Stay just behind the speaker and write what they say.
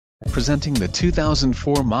Presenting the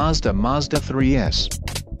 2004 Mazda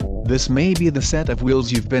Mazda3. This may be the set of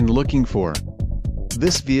wheels you've been looking for.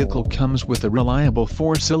 This vehicle comes with a reliable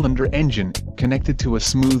 4-cylinder engine, connected to a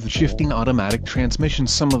smooth shifting automatic transmission.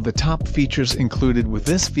 Some of the top features included with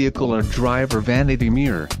this vehicle are driver vanity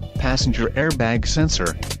mirror, passenger airbag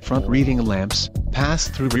sensor, front reading lamps,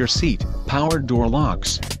 pass-through rear seat, power door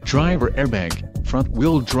locks, driver airbag,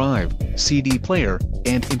 front-wheel drive, CD player,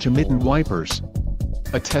 and intermittent wipers.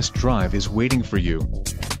 A test drive is waiting for you.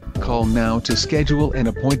 Call now to schedule an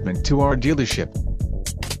appointment to our dealership.